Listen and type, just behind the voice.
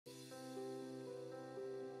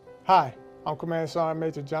Hi, I'm Command Sergeant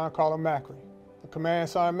Major Giancarlo Macri, the Command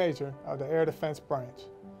Sergeant Major of the Air Defense Branch.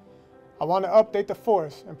 I want to update the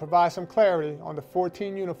force and provide some clarity on the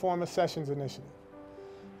 14 Uniform Accessions Initiative.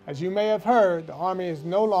 As you may have heard, the Army is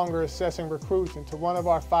no longer assessing recruits into one of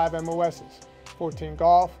our 5 MOSs, 14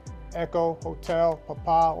 Golf, Echo, Hotel,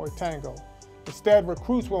 Papa, or Tango. Instead,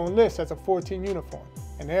 recruits will enlist as a 14 uniform,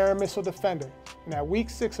 an air and missile defender, and at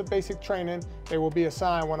week 6 of basic training, they will be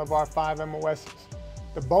assigned one of our 5 MOSs.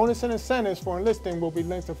 The bonus and incentives for enlisting will be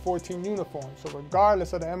linked to 14 uniforms, so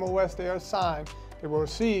regardless of the MOS they are assigned, they will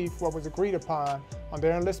receive what was agreed upon on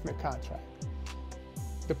their enlistment contract.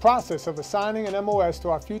 The process of assigning an MOS to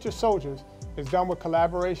our future soldiers is done with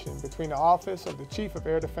collaboration between the Office of the Chief of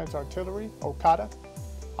Air Defense Artillery, OCADA,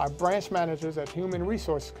 our branch managers at Human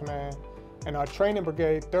Resources Command, and our training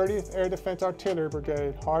brigade, 30th Air Defense Artillery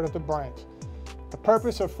Brigade, heart of the branch. The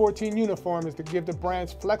purpose of 14 uniform is to give the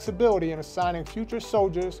branch flexibility in assigning future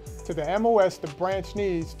soldiers to the MOS the branch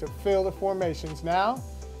needs to fill the formations now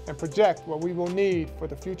and project what we will need for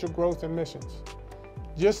the future growth and missions.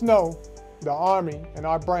 Just know, the Army and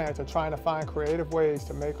our branch are trying to find creative ways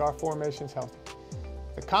to make our formations healthy.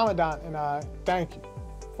 The Commandant and I thank you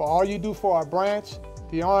for all you do for our branch,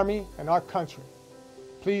 the Army, and our country.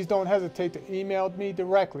 Please don't hesitate to email me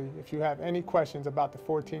directly if you have any questions about the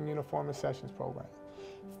 14 Uniform Accessions Program.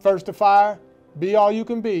 FirsttoFire, be all you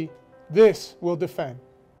can be. This will defend.